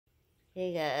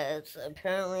Hey guys,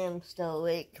 apparently I'm still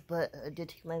awake, but I did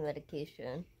take my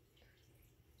medication.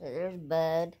 But there's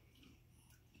bed.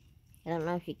 I don't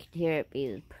know if you could hear it, but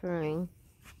he's purring.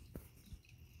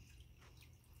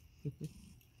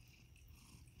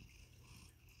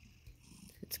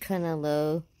 It's kind of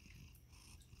low.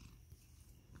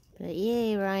 But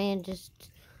yay, Ryan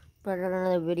just brought out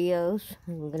another video, so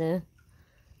I'm gonna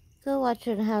go watch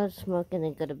it and have a smoke and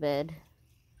then go to bed.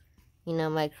 You know,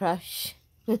 my crush.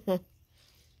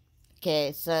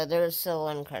 Okay, so there's still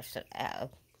one crush that I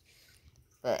have.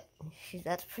 But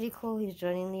that's pretty cool. He's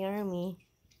joining the army.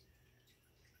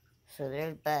 So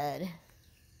there's bed.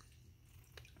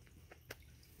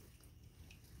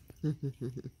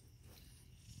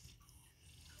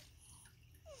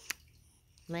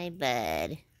 My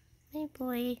bed. My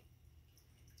boy.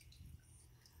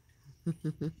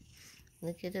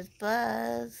 Look at his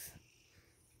buzz.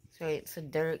 Sorry, it's so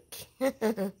dark.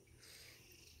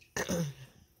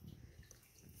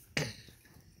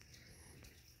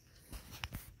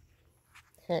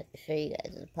 Show you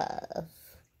guys his paws.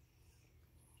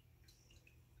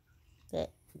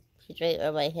 But he's right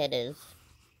where my head is.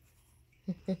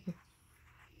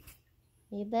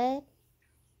 You bed?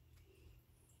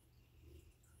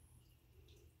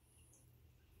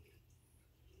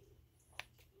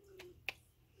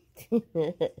 I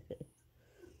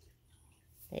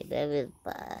love his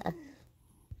paw.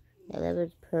 I love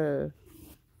his purr.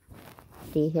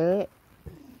 Do you hear it?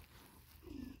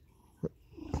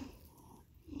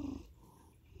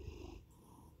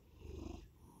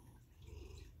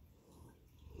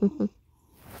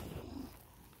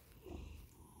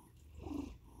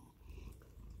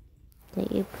 Are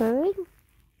you purring?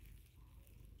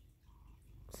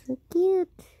 So cute.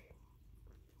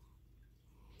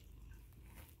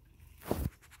 So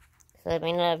let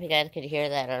me know if you guys could hear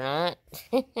that or not.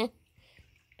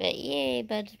 But yay,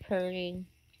 Bud's purring.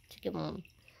 Come on.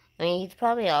 I mean, he's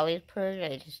probably always purred.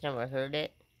 I just never heard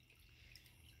it.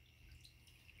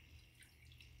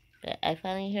 But I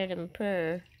finally heard him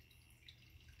purr.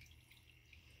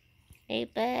 Hey,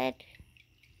 Bud.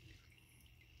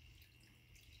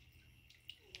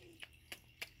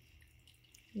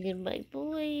 Good my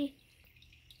boy.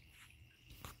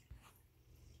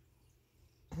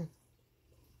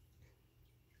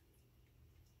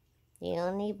 The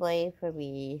only boy for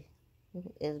me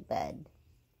is Bud.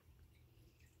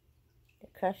 The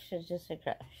crush is just a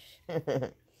crush.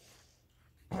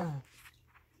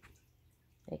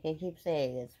 Like I keep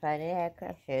saying, it's Friday I have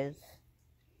crushes.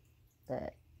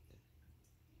 But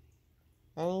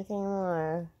anything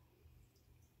more?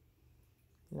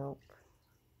 Nope.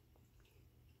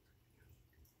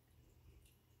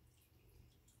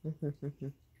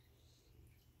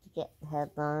 Get how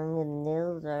long the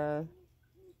nails are.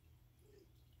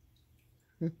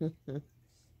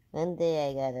 One day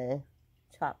I gotta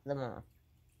chop them off.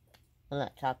 Well,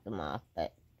 not chop them off,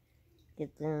 but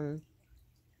get them.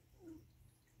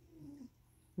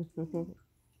 Did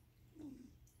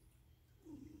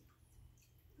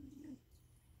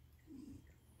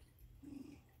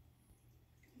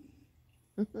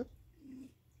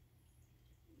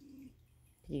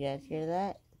you guys hear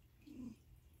that?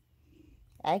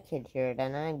 I could hear it,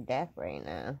 and I'm deaf right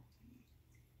now.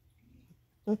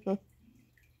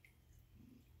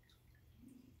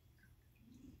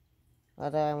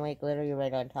 Although I'm like literally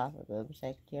right on top of him, so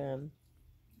I can hear him.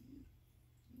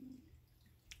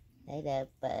 Hey there,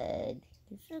 Bud.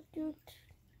 You're so cute.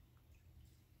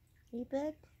 Hey,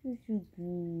 Bud. You're so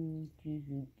cute. You're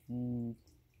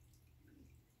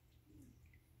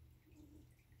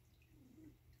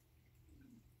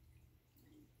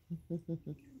so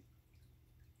cute.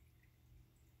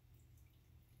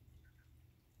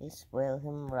 They spoil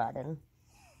him rotten.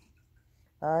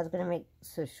 I was gonna make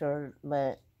so short,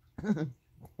 but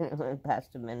it went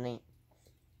past midnight.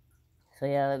 So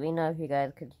yeah, let me know if you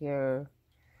guys could hear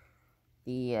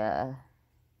the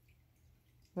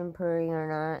him purring or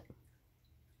not.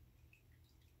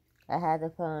 I had the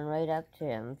phone right up to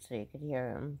him so you could hear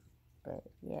him. But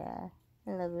yeah,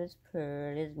 I love his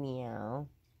purr, his meow.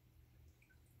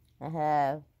 I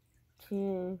have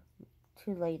two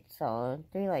lights on,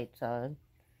 3 lights on.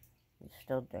 It's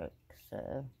still dark,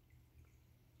 so.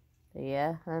 But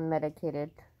yeah, I'm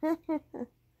medicated. I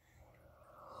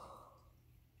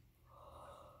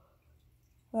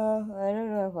don't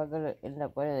know if I'm gonna end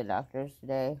up going to the doctor's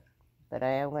today, but I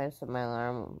am gonna set my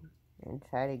alarm and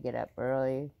try to get up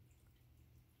early.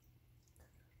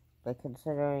 But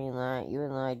considering that, even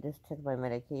though I just took my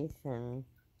medication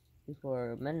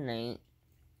before midnight,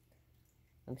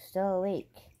 I'm still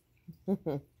awake.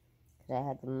 Because I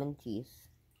had the minties.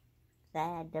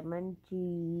 sad. The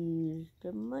munchies.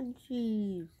 The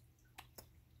munchies.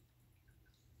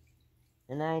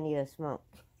 And I need a smoke.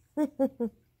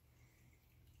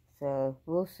 So,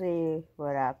 we'll see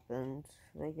what happens.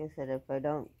 Like I said, if I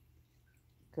don't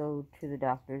go to the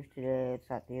doctors today, it's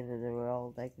not the end of the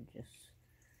world. I could just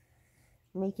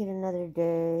make it another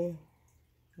day,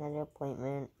 another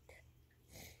appointment,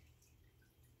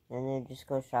 and then just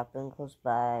go shopping close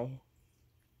by.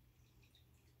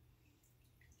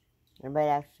 I might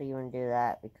actually even do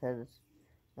that because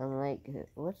I'm like,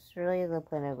 what's really the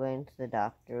point of going to the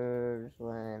doctors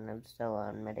when I'm still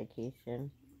on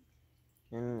medication?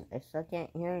 And I still can't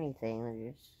hear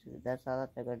anything. That's all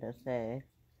that they're going to say.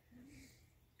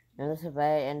 Unless if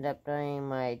I end up doing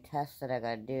my test that I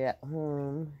gotta do at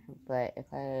home. But if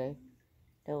I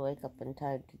don't wake up in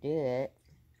time to do it,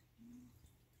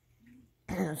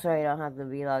 so I don't have the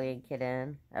vlogging kit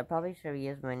in. I probably should have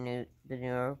used the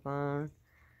newer phone.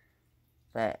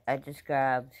 But I just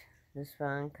grabbed this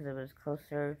phone because it was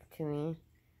closer to me.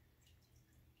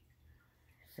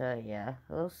 So yeah,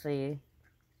 we'll see.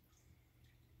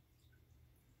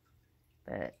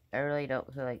 But I really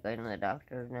don't feel like going to the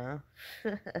doctor now.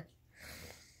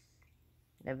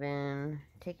 I've been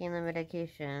taking the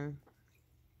medication,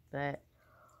 but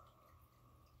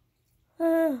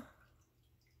if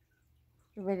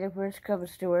it worst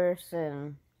comes to worse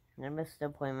and I missed the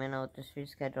appointment, I'll just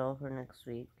reschedule for next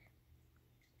week.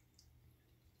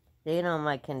 They know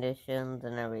my conditions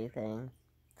and everything.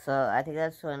 So I think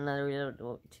that's another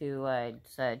reason too why I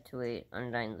decided to wait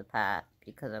on dying the path,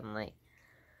 because I'm like,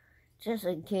 just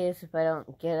in case if I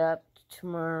don't get up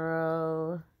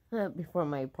tomorrow before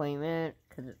my appointment,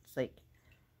 because it's like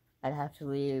I'd have to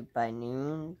leave by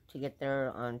noon to get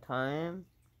there on time,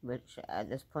 which at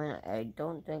this point I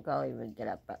don't think I'll even get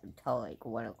up until like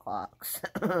 1 o'clock.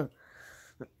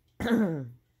 Because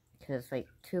it's like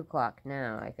 2 o'clock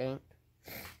now, I think.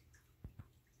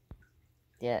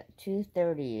 Yeah,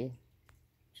 2:30,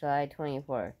 July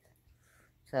 24th.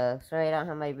 So, sorry I don't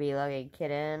have my vlogging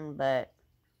kit in, but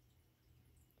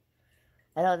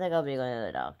I don't think I'll be going to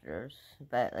the doctors.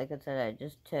 But like I said, I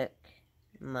just took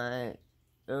my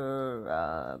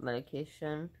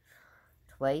medication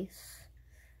twice.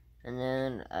 And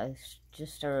then I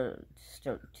just started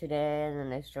today, and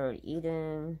then I started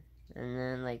eating. And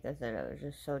then, like I said, I was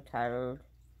just so tired.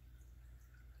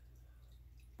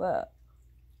 But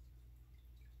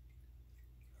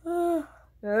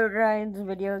Ryan's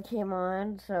video came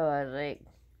on, so I was like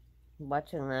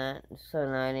watching that. So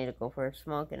now I need to go for a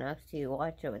smoke and actually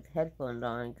watch it with headphones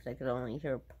on, because I could only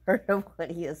hear part of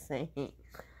what he is saying.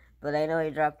 But I know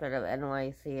he dropped out of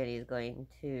NYC and he's going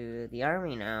to the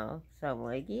Army now. So I'm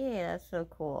like, yeah, that's so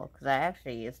cool. Because I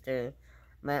actually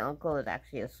my uncle is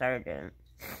actually a sergeant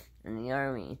in the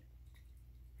Army.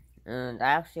 And I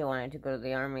actually wanted to go to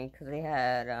the Army because they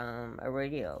had a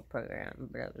radio program,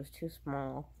 but it was too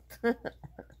small,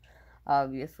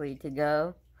 obviously, to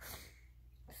go.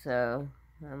 So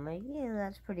I'm like, yeah,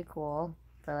 that's pretty cool.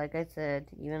 But like I said,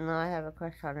 even though I have a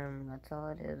crush on him, that's all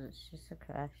it is. It's just a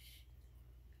crush.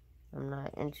 I'm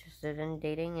not interested in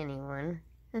dating anyone.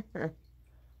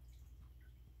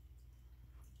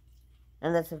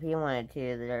 Unless if he wanted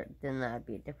to, then that'd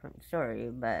be a different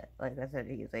story. But like I said,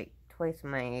 he's like twice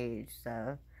my age,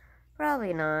 so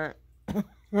probably not.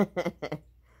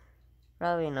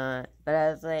 Probably not. But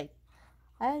I was like,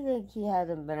 I think he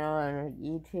hasn't been on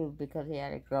YouTube because he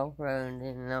had a girlfriend,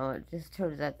 and it just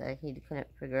turns out that he couldn't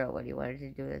figure out what he wanted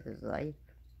to do with his life.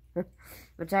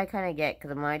 Which I kind of get,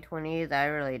 because in my 20s, I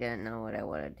really didn't know what I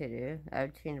wanted to do.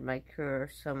 I've changed my career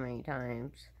so many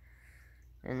times.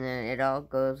 And then it all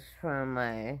goes from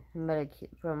my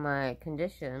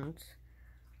conditions.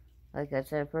 Like I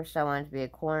said, first I wanted to be a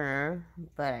coroner,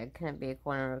 but I couldn't be a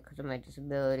coroner because of my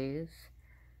disabilities.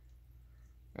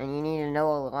 And you need to know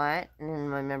a lot,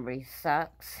 and my memory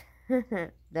sucks.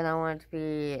 Then I wanted to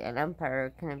be an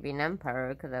umpire. Couldn't be an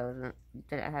umpire because I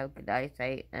didn't have good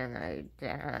eyesight and I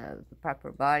didn't have the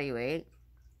proper body weight.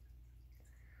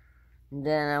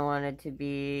 Then I wanted to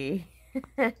be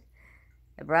a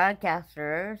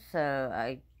broadcaster, so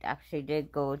I actually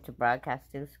did go to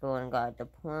broadcasting school and got a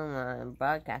diploma in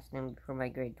broadcasting for my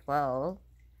grade 12,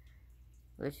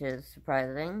 which is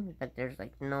surprising, but there's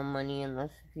like no money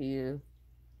unless you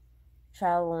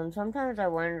travel. And sometimes I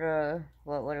wonder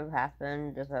what would have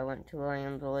happened if I went to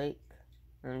Williams Lake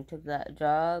and took that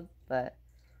job, but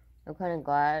I'm kind of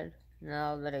glad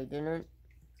now that I didn't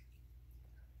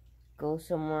go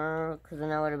somewhere, because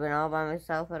then I would have been all by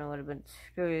myself and I would have been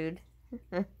screwed.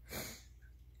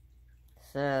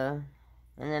 So,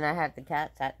 and then I had the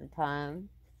cats at the time,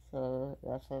 so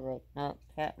that's why I was like, no,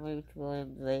 cat moved to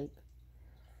Williams Lake.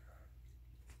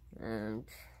 And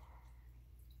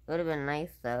it would have been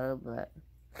nice though, but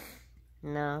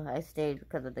no, I stayed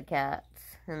because of the cats.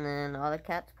 And then all the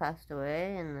cats passed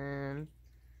away, and then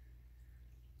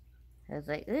I was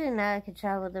like, ooh, now I could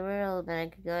travel the world, and I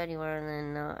could go anywhere, and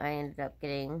then no, I ended up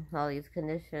getting all these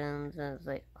conditions, and it's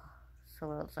like, oh, so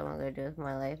what am I going to do with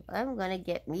my life? I'm going to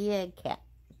get me a cat.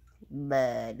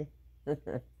 Bud.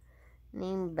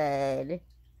 Named Bud.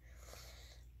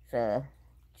 So,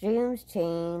 dreams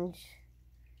change.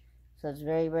 So it's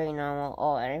very, very normal.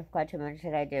 Oh, and I forgot to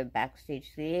mention I did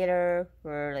backstage theater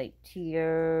for like 2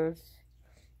 years.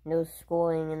 No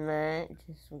schooling in that.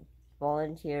 Just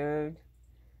volunteered.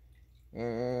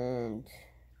 And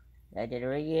I did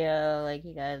radio, like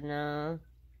you guys know.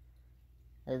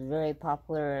 I was very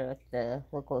popular with the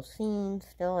local scene.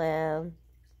 Still am.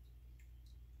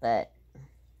 But,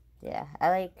 yeah, I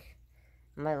like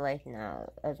my life now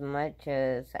as much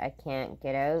as I can't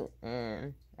get out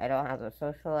and I don't have a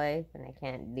social life and I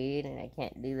can't date and I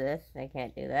can't do this and I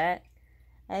can't do that.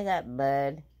 I got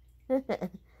Bud.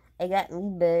 I got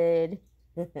me Bud.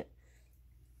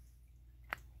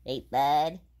 Hey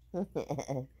Bud.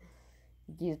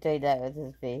 You say that with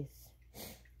his face.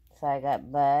 So I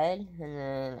got Bud, and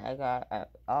then I got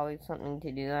always something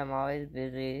to do. I'm always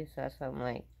busy, so that's why I'm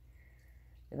like,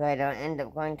 if I don't end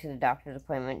up going to the doctor's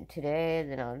appointment today,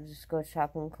 then I'll just go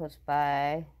shopping close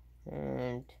by,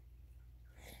 and,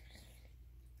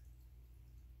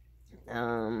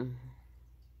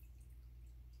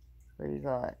 what do you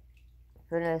call it?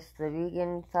 Finish the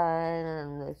vegan side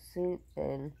and the soup,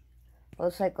 and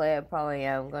most likely I probably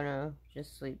am gonna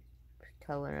just sleep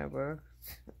till whenever.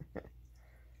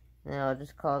 And I'll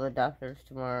just call the doctors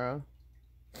tomorrow.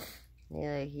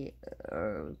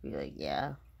 Or be like,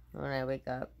 yeah, when I wake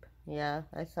up. Yeah,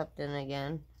 I slept in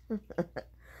again.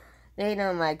 They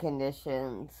know my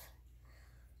conditions.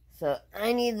 So,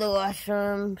 I need the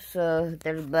washroom, so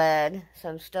there's bed. So,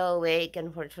 I'm still awake,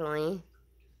 unfortunately.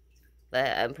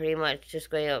 But I'm pretty much just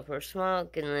going out for a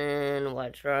smoke and then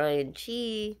watch Ryan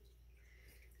Chi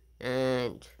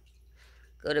and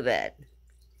go to bed.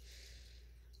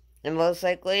 And most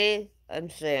likely,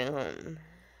 I'm staying home.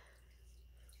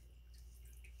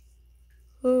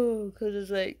 Oh, because it's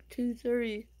like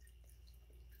 2:30.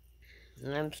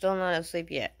 And I'm still not asleep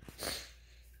yet.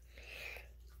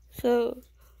 So,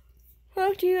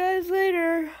 talk to you guys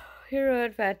later. Here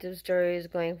on Fat Tip Stories,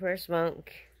 going for a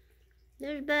smoke.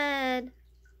 There's bed.